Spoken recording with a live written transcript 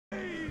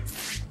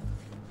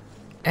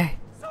Hey!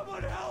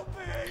 Someone help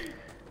me!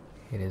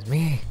 It is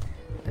me,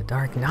 the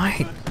Dark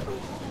Knight.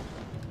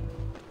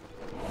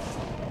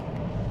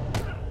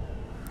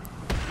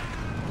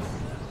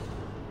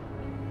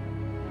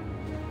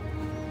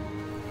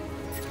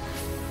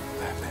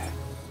 Batman,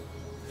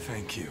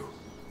 thank you.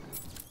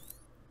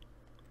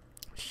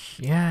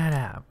 Shut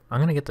up. I'm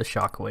gonna get the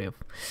shockwave.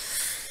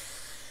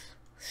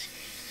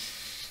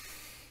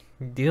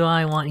 Do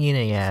I want you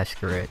to? Yeah,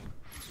 screw it.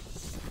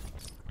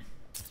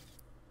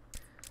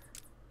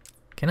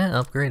 Can I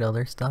upgrade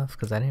other stuff?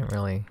 Because I didn't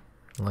really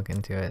look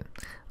into it.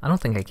 I don't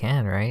think I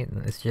can, right?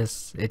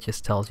 It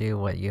just tells you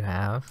what you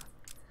have.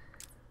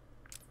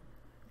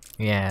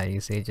 Yeah, you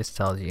see, it just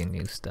tells you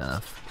new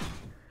stuff.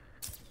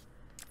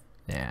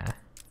 Yeah.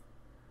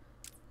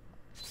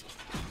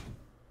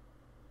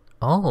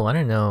 Oh, I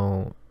didn't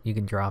know you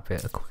can drop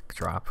it. A quick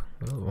drop.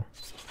 Ooh.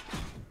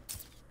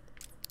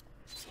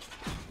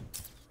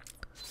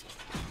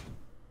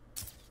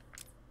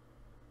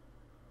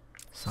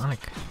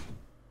 Sonic.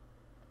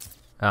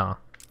 Oh.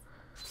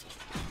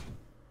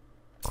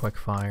 Quick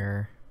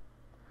fire.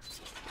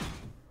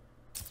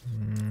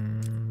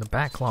 The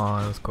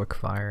backlaw is quick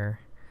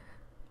fire.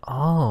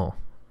 Oh.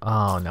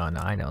 Oh, no,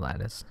 I know that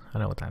is. I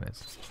know what that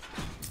is.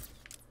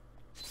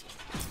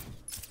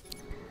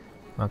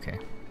 Okay.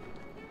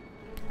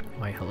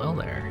 Why, hello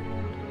there.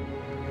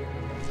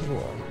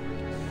 Cool.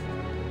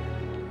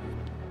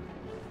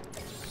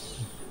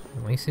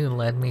 At least it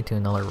led me to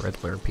another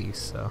Riddler piece,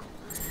 so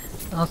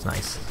that's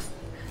nice.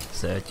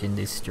 Search and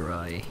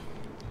destroy.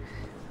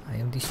 I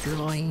am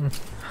destroying.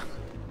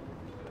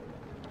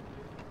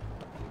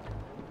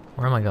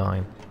 Where am I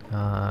going?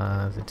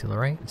 Is it to the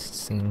right? It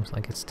seems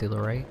like it's to the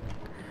right.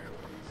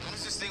 How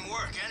does this thing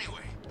work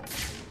anyway?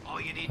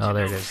 All you need Oh, to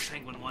there know it is is.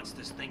 Penguin wants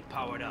this thing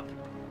powered up.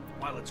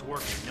 While it's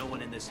working, no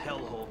one in this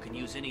hellhole can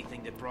use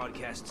anything that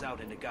broadcasts out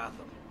into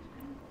Gotham.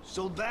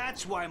 So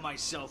that's why my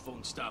cell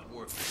phone stopped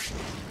working.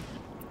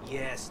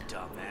 Yes,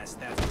 dumbass,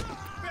 that's...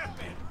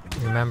 Batman!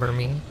 Remember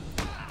me?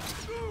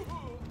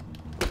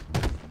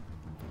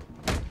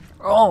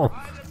 Oh!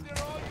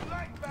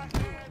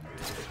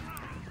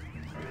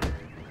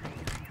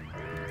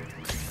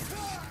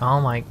 Oh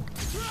my...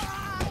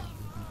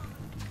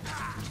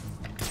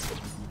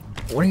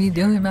 What are you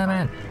doing,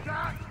 Batman?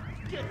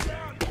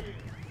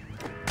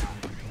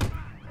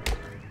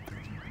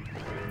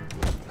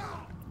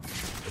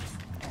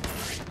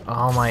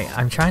 Oh my...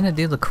 I'm trying to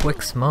do the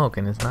quick smoke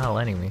and it's not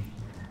letting me.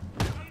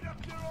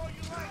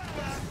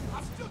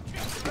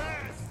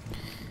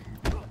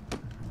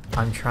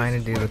 I'm trying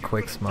to do the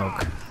quick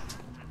smoke.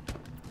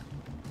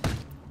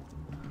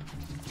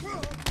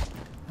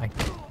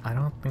 I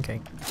don't think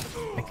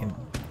I can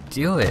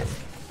do it.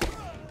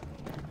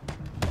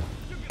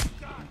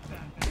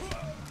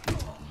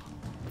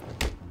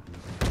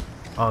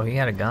 Oh, he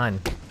had a gun.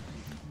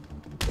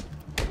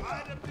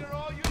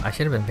 I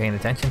should have been paying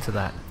attention to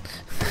that.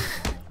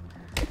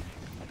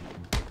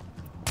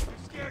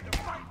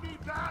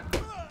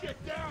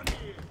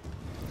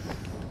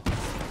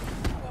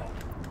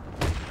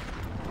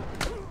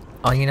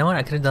 Oh, you know what?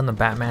 I could have done the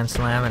Batman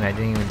slam and I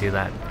didn't even do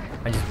that.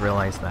 I just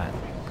realized that.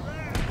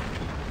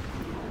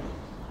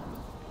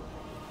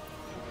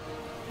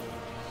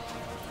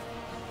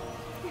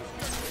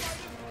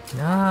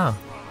 No.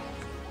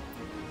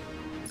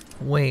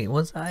 Wait,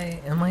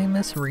 am I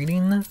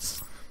misreading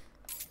this?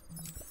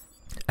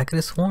 I could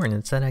have sworn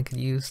it said I could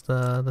use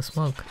the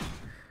smoke.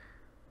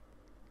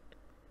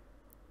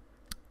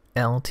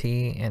 LT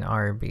and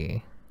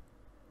RB.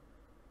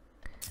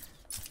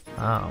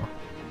 Oh.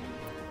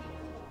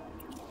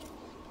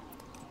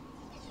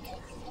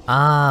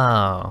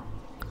 Oh.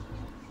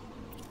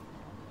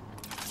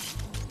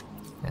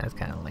 That's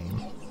kind of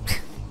lame.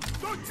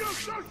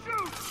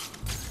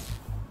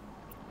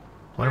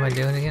 What am I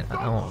doing again?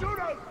 Oh.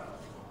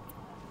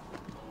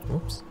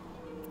 Oops.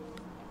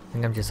 I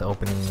think I'm just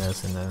opening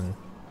this and then...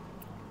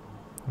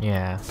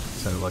 Yeah,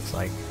 so it looks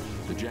like.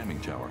 The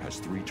jamming tower has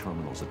 3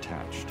 terminals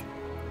attached.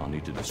 I'll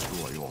need to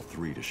destroy all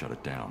 3 to shut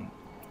it down.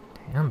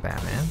 Damn,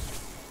 Batman.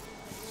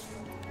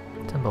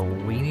 What type of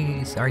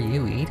Wheaties are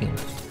you eating?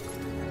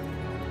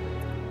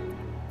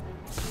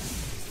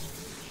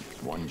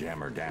 1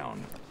 jammer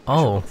down.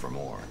 Oh. Look for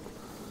more.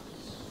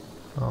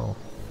 Oh.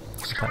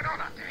 What's going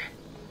on out there?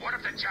 What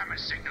if the jammer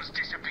signals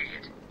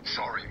disappeared?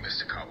 Sorry,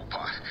 Mr.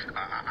 Cobblepot.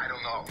 I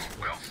don't know.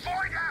 We'll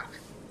find out!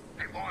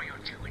 And while you're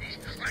doing it,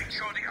 make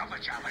sure the other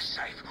jammer's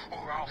safe,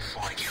 or I'll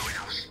find you and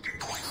I'll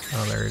stick with you.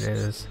 Oh, there it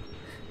is.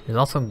 There's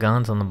also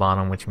guns on the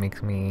bottom, which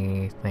makes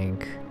me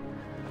think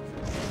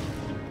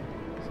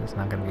this is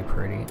not gonna be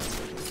pretty.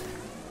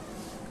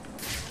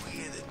 We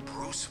hear that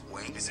Bruce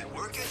Wayne is it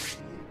working?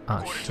 Oh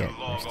According shit, to the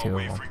law, there's all 2 of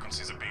wave them.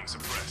 frequencies are being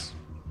suppressed.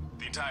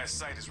 The entire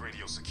site is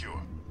radio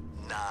secure.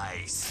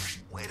 Nice.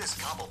 Where does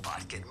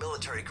Cobblepot get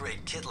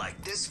military-grade kit like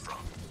this from?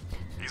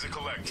 He's a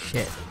collector.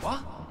 Shit.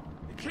 What?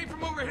 It came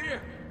from over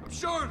here. I'm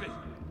sure of it.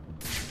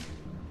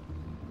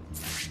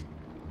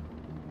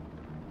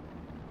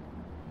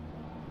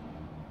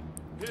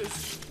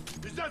 Is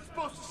that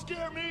supposed to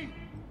scare me?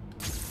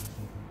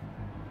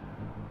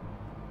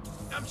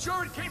 I'm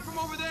sure it came from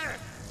over there.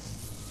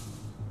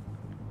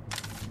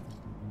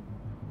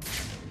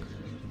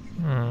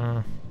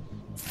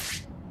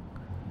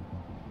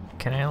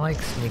 Can I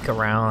like sneak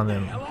around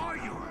and... Hell are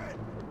you?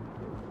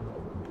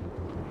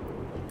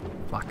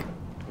 Fuck.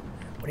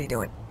 What are you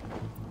doing?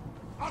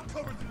 I'll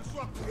cover the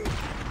disruptor.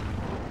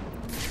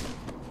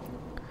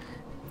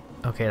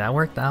 Okay, that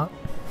worked out.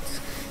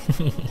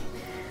 A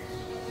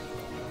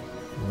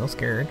little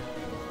scared.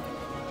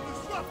 The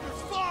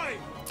disruptor's fine.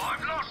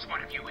 I've lost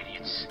one of you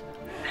idiots.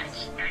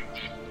 Let's end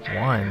it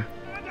there. One.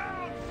 Stand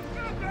down.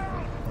 Stand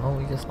down. Oh,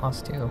 we just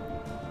lost two.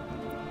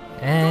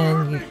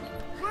 And you...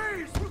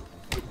 Please.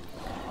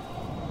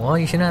 Well,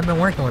 you shouldn't have been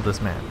working with this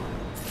man.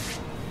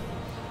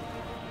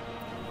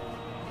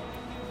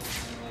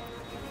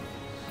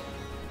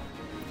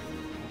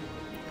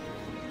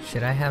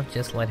 Should I have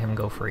just let him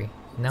go free?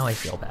 Now I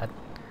feel bad.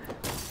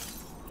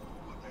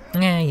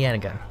 Yeah, he had a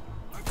gun.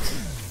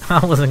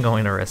 I wasn't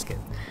going to risk it.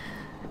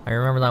 I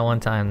remember that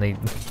one time they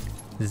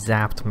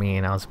zapped me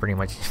and I was pretty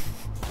much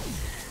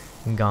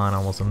gone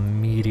almost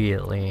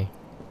immediately.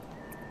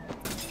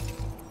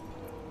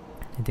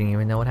 I didn't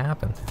even know what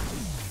happened.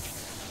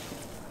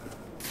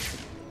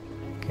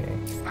 Okay.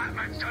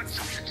 Batman's done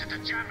something to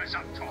the jammers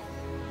up top.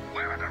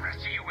 Where are the rest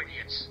of you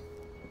idiots?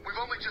 We've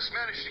only just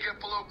managed to get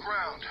below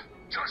ground.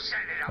 Just set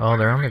it up. Oh,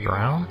 they're wherever you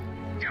underground?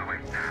 are. Do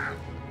it now.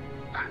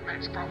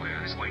 Batman's probably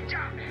on his way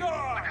down there.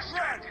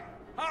 Understand?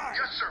 Hi.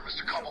 Yes, sir,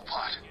 Mr.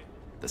 Cobblepot.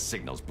 The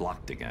signal's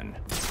blocked again.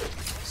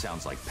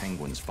 Sounds like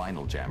Penguin's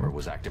final jammer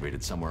was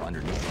activated somewhere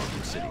underneath Arkham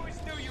I City. always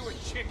knew you were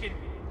chicken.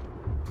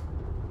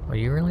 Oh,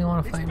 you really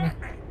want to fight me?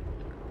 Batman.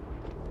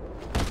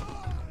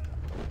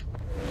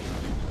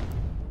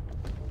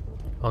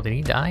 Oh, did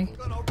he die?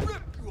 Gonna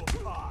rip you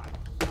apart.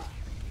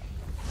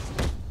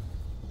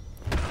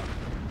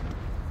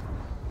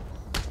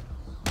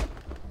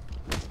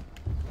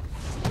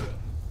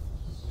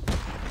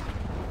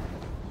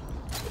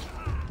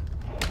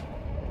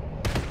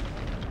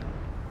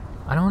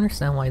 I don't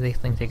understand why they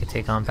think they could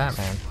take on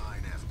Batman.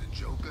 Mine after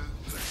Joker,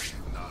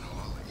 not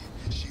Harley.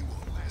 She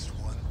won't last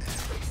one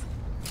ever.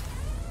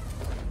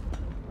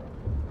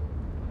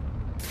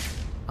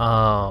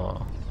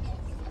 Oh.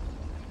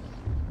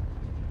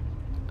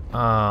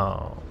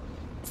 Oh.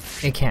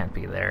 It can't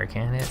be there,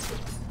 can it?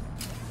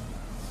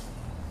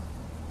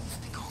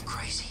 They're going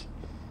crazy.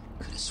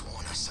 Could have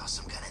sworn I saw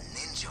some kind of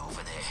ninja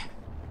over there.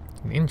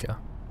 Ninja.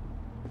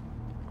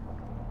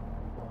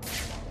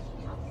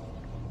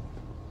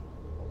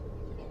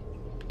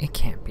 It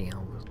can't be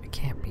almost. It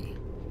can't be.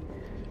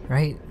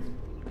 Right?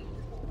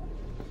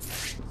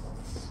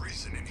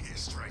 Freezing in here,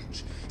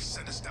 Strange.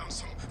 Send us down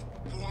some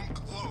warm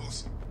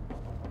clothes.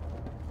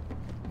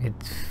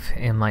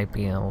 It might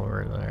be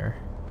over there.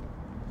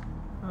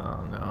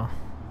 Oh no.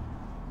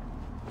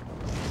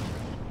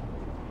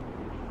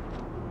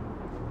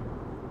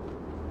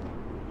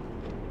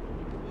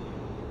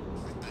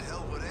 What the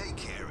hell were they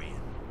carrying?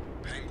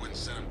 Penguin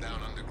sent him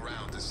down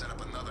underground to set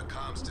up another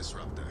comms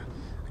disruptor.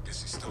 I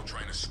guess he's still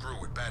trying to screw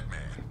with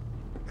Batman.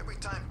 Every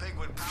time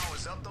Penguin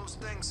powers up those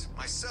things,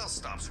 my cell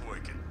stops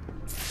working.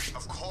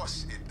 Of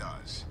course it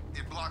does.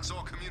 It blocks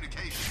all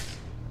communication.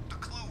 The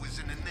clue is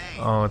in the name.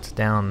 Oh, it's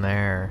down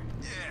there.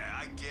 Yeah,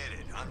 I get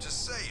it. I'm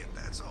just saying,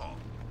 that's all.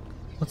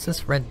 What's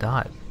this red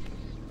dot?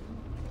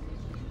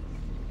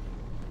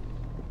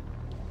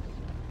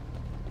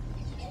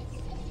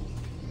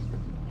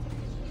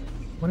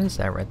 What is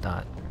that red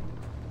dot?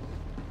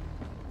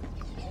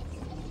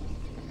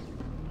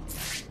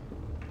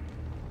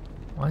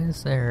 Why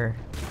is there...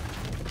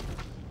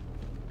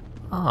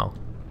 Oh.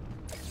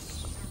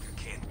 You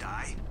can't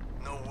die.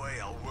 No way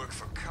I'll work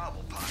for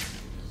Cobblepot.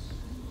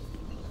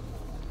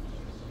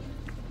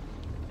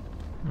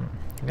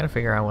 I gotta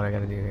figure out what I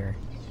gotta do here.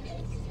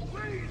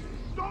 Please,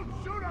 don't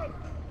shoot us.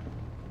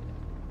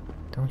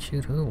 Don't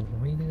shoot who?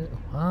 What are you doing?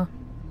 Huh? I'm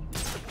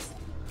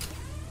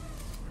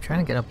trying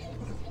to get up.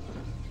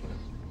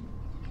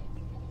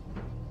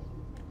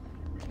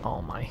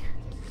 Oh my.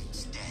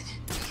 He's dead.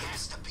 He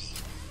has to be.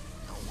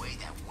 No way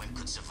that wimp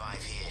could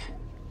survive here.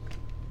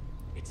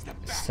 It's the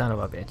Son of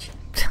a bitch.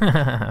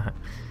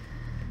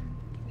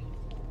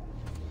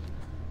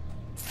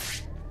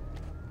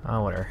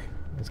 Oh, whatever.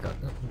 Let's go.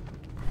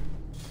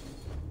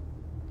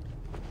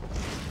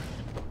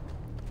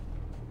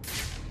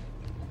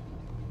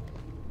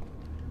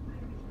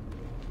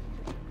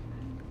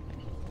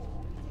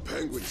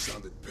 Penguin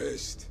sounded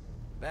pissed.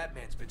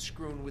 Batman's been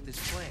screwing with his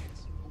plans.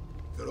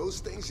 Do those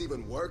things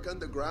even work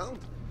underground?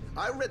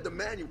 I read the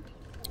manual.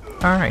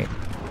 Alright.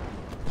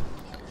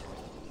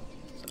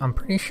 I'm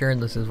pretty sure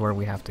this is where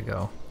we have to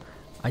go.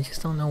 I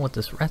just don't know what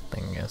this red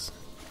thing is.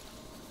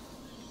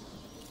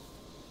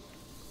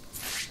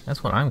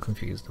 That's what I'm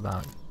confused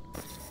about.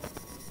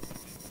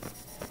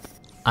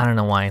 I don't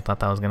know why I thought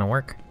that was gonna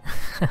work.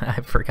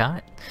 I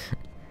forgot.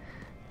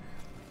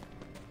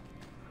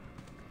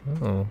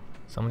 Ooh,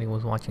 somebody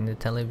was watching the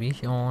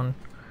television.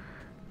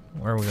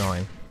 Where are we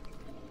going?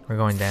 We're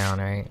going down,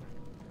 right?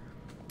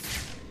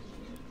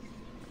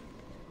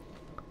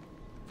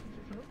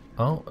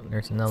 Oh,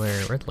 there's another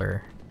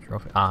Riddler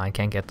Trophy. Ah, I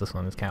can't get this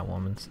one. It's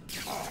Catwoman's.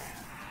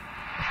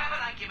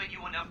 Haven't I given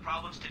you enough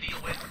problems to deal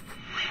with?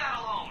 Leave that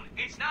alone.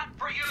 It's not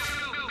for you.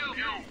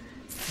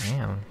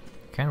 Damn,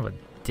 kind of a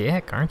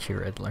dick, aren't you,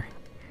 Riddler?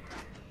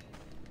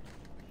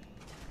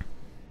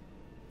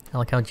 I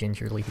like how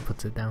gingerly he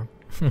puts it down.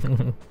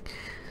 I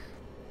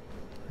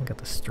got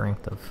the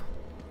strength of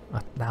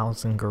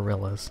 1,000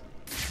 gorillas.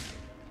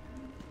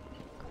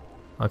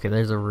 Okay,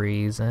 there's a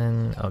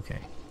reason. Okay.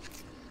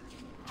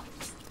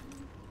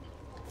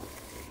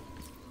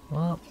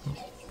 Well,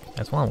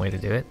 that's one way to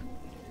do it.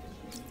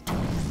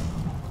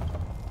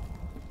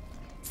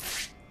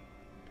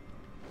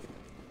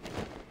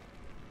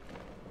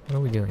 What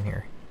are we doing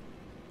here?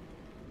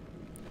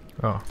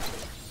 Oh.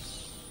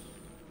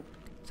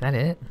 Is that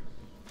it?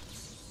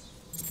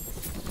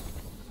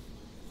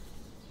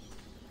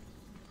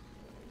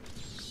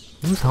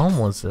 Whose home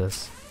was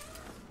this?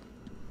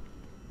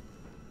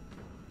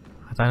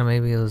 I thought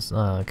maybe it was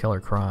Killer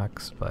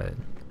Croc's, but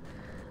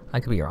I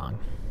could be wrong.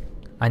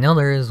 I know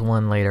there is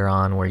one later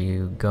on where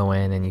you go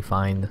in and you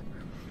find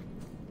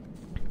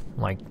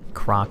like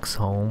Croc's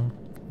home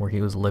where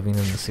he was living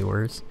in the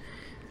sewers.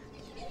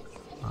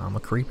 I'm a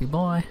creepy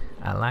boy.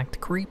 I like to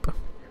creep.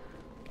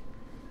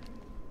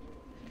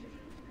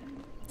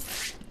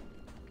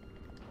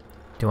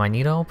 Do I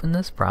need to open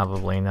this?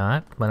 Probably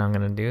not, but I'm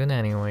gonna do it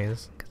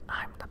anyways, because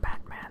I'm the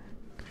Batman.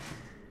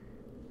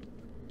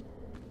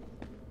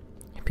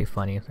 It'd be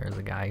funny if there was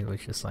a guy who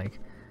was just like,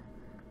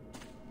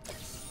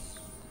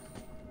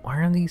 why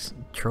are these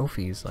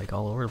trophies like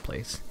all over the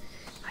place?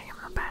 I am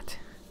the Bat.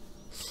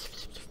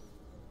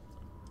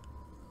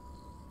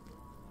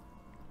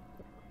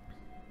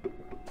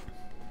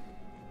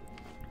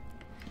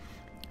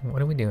 What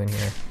are we doing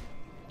here?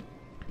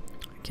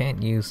 I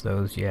can't use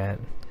those yet.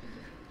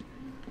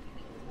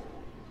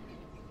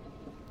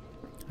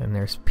 And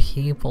there's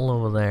people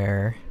over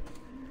there.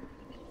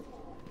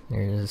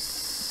 There's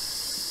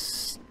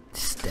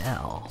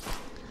stealth.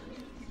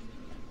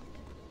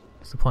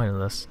 What's the point of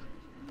this?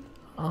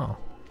 Oh.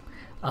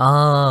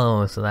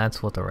 Oh, so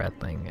that's what the red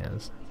thing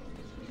is.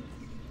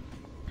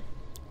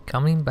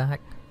 Coming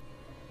back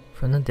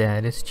from the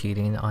dead is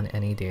cheating on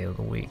any day of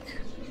the week.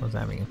 What does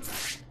that mean?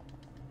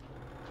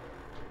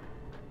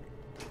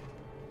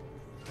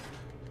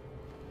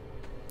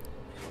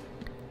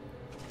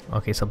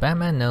 Okay, so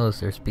Batman knows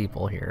there's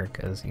people here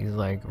because he's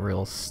like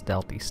real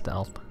stealthy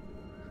stealth.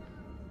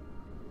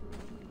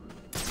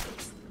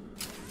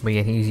 But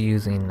yet he's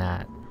using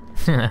that.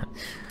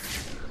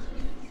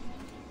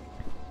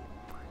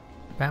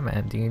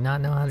 Batman, do you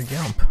not know how to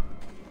jump?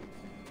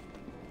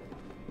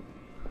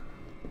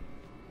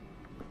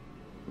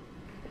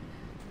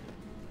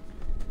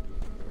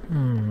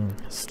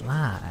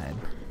 Slide.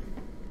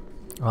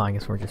 Oh, I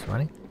guess we're just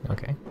running?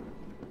 Okay.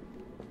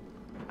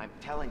 I'm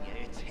telling you,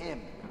 it's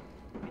him.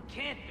 It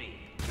can't be.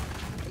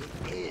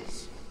 It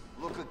is.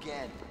 Look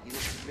again. He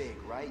looks big,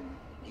 right?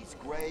 He's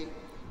gray.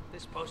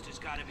 This poster's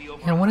gotta be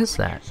over. Yeah, what is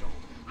 100 that? years old.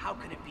 How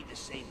can it be the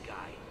same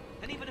guy?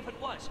 And even if it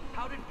was,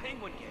 how did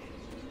Penguin get it?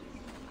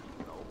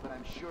 No, but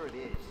I'm sure it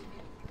is.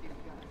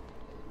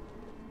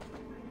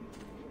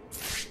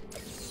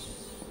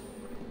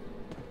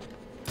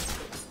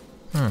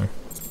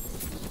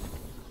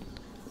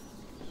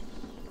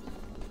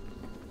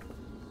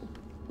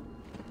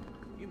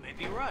 You may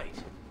be right.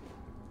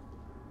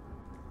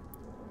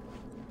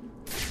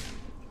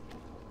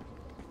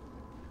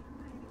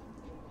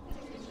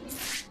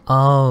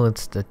 Oh,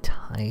 it's the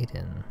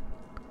Titan.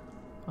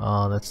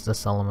 Oh, that's the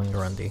Solomon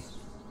Grundy.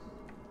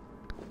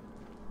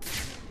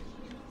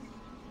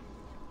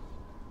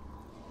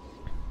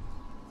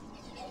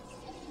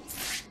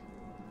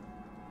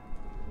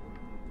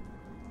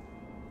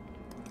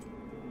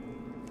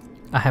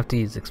 I have to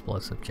use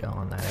explosive gel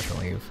on that, I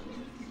believe.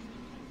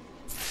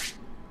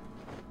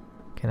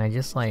 Can I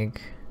just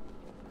like...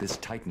 This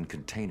Titan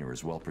container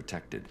is well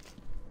protected.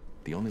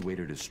 The only way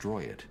to destroy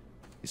it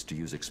is to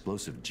use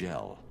explosive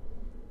gel.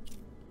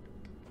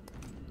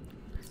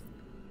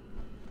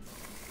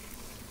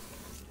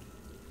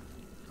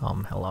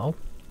 Hello?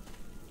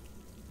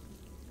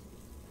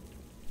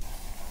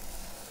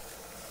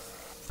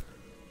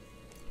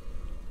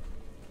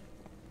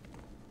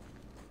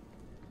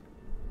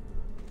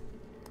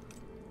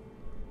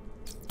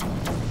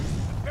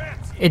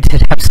 It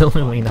did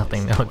absolutely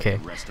nothing. Okay.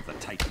 The rest of the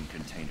Titan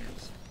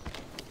containers.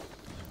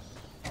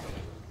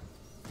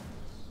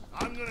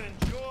 I'm gonna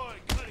enjoy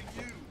cutting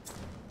you.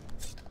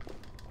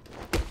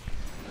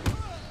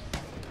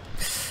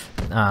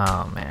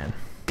 Oh man.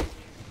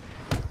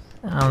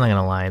 I'm not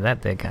gonna lie,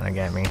 that did kind of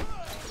get me.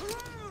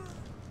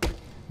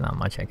 Not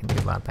much I can do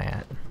about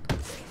that.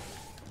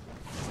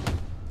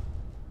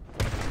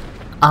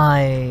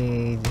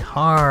 I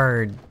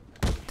hard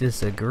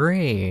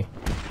disagree.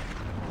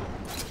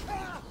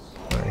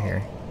 Over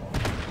here.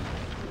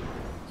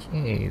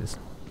 Jeez.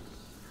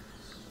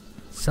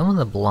 Some of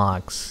the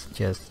blocks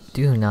just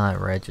do not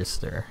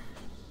register.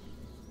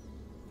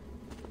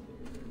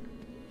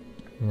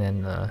 And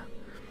then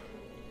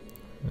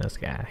this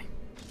guy.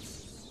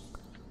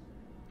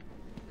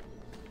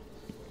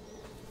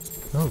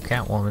 Oh,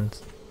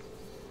 Catwoman's.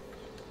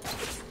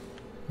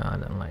 Oh,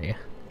 it doesn't let you.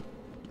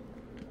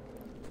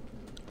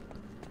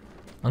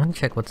 I'm gonna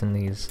check what's in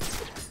these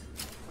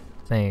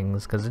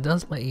things, because it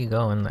does let you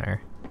go in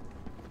there.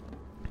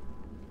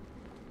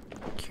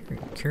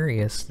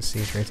 Curious to see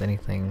if there's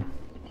anything.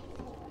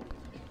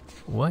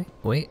 What?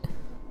 Wait.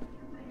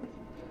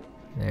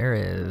 There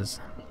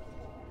is.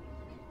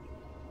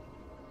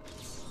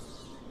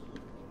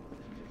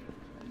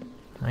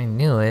 I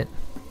knew it.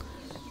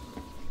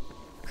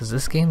 Because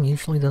this game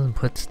usually doesn't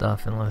put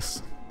stuff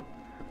unless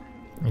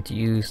it's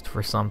used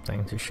for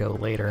something to show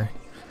later.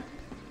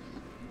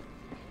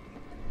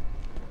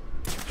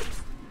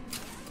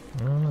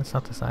 Well, that's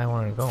not the side I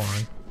wanted to go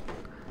on.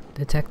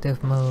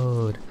 Detective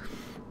mode.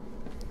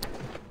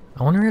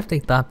 I wonder if they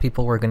thought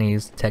people were gonna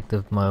use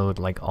detective mode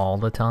like all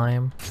the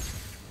time.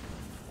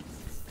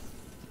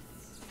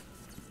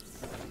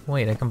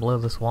 Wait, I can blow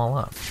this wall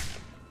up.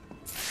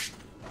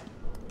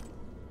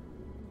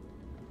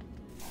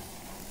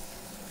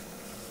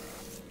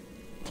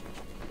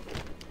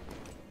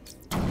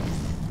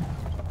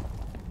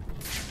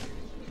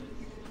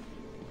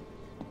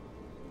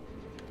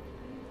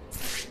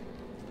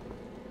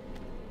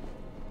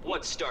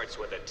 What starts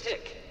with a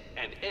tick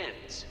and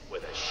ends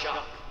with a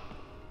shock?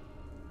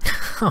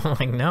 I'm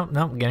like, nope,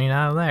 nope, getting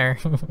out of there.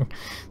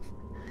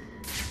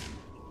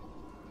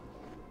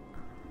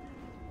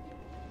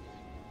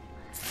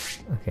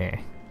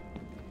 Okay.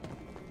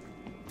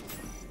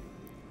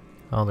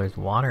 Oh, there's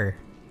water.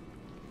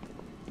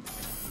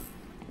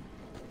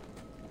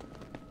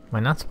 Am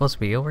I not supposed to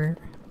be over here?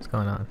 What's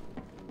going on?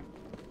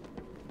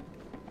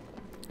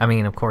 I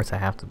mean, of course I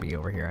have to be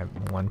over here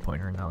at one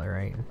point or another,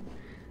 right?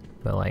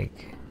 But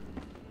like,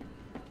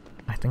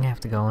 I think I have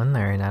to go in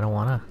there and I don't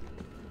wanna.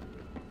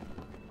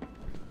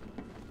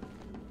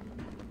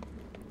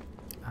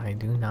 I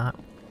do not.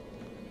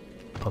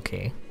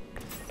 Okay.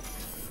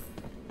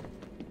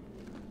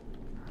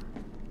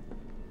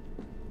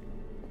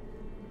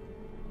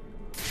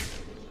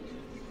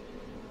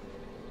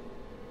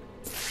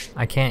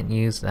 I can't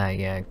use that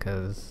yet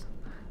because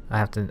I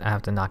have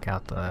to knock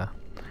out that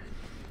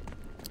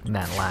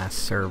last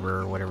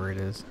server or whatever it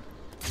is.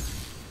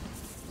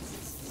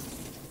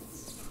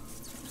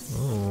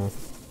 Ooh.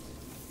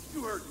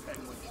 You heard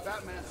Penguin.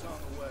 Batman's on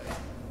the way.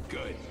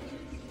 Good.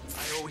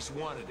 I always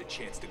wanted a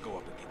chance to go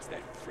up against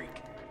that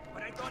freak.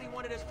 But I thought he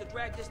wanted us to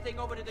drag this thing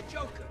over to the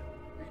Joker.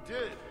 He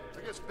did.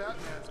 I guess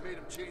Batman's made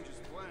him change his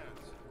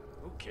plans.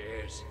 Who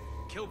cares?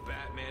 Kill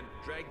Batman,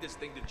 drag this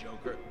thing to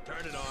Joker,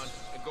 turn it on,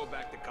 and go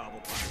back to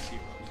Cobblepot's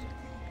heroes.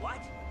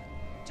 What?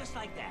 Just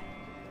like that?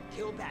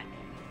 Kill Batman?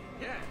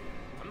 Yeah,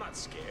 I'm not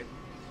scared.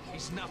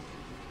 He's nothing.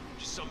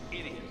 Just some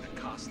idiot in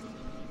a costume.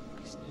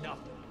 He's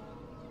nothing.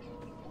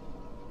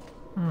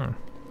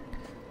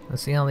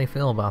 Let's see how they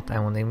feel about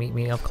that when they meet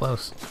me up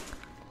close.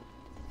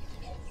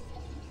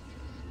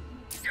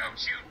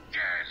 Don't you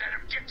dare let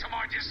him get to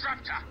my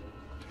disruptor!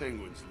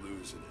 Penguin's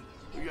losing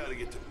it. We gotta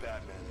get to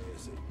Batman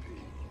ASAP.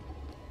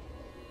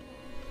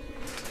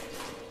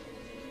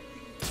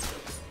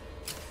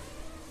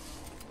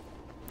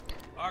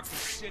 Arkham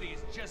City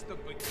is just the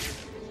beginning.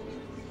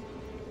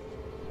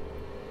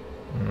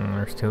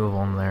 There's two of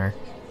them there.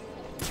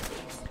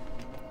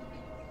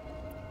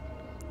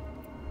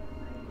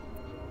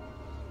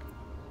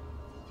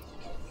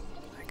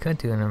 I could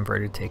do an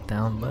inverted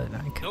takedown, but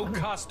I can't. No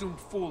costumed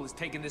fool is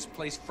taking this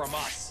place from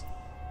us.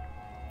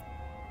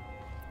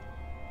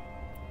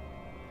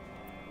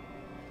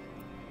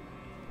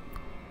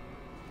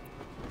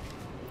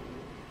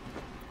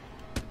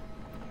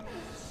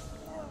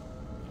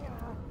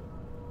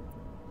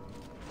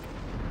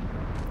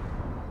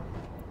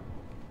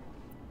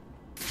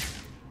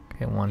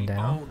 Okay, one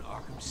down. Own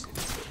Arkham City.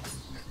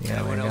 The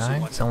other Anyone else who guy.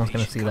 wants a Someone's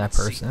gonna piece, see come that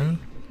see person. me.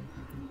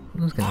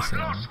 Who's gonna see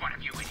him? Lost one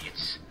of you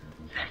idiots.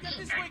 Let's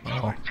get Oh,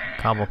 over there.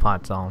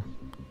 Cobblepot's on.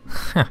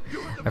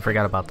 I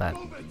forgot about that.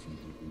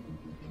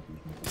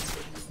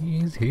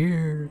 He's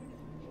here.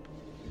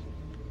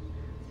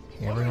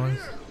 Okay, everyone's.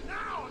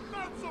 Now, I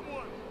found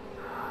someone.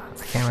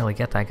 I can't really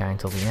get that guy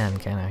until the end,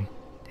 can I?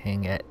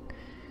 Dang it.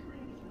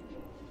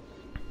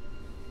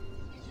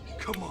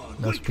 Come on.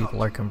 Those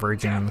people are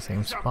converging in the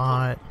same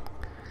spot.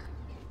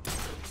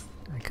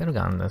 I could have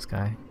gotten this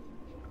guy.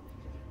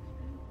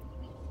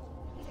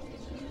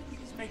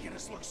 He's making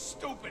us look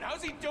stupid.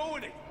 How's he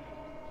doing it?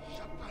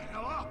 Shut the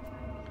hell up.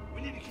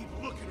 We need to keep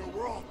looking or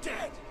we're all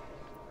dead.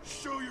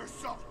 Show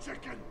yourself,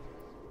 chicken.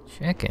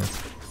 Chicken.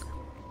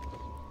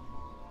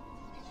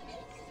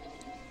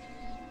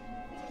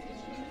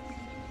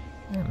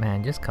 That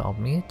man just called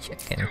me a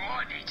chicken. Do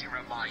I need to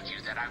remind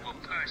you that I will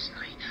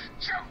personally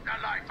choke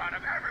the life out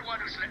of everyone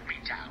who's let me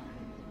down?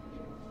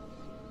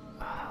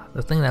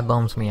 The thing that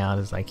bums me out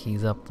is like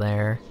he's up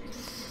there.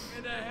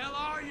 Where the hell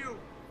are you?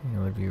 It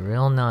would be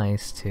real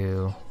nice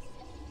to.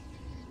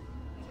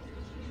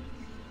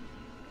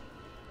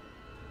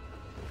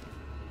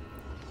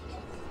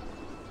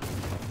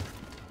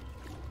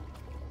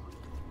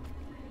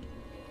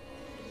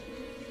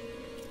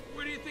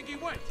 Where do you think he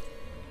went?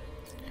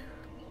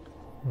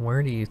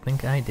 Where do you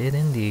think I did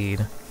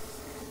indeed?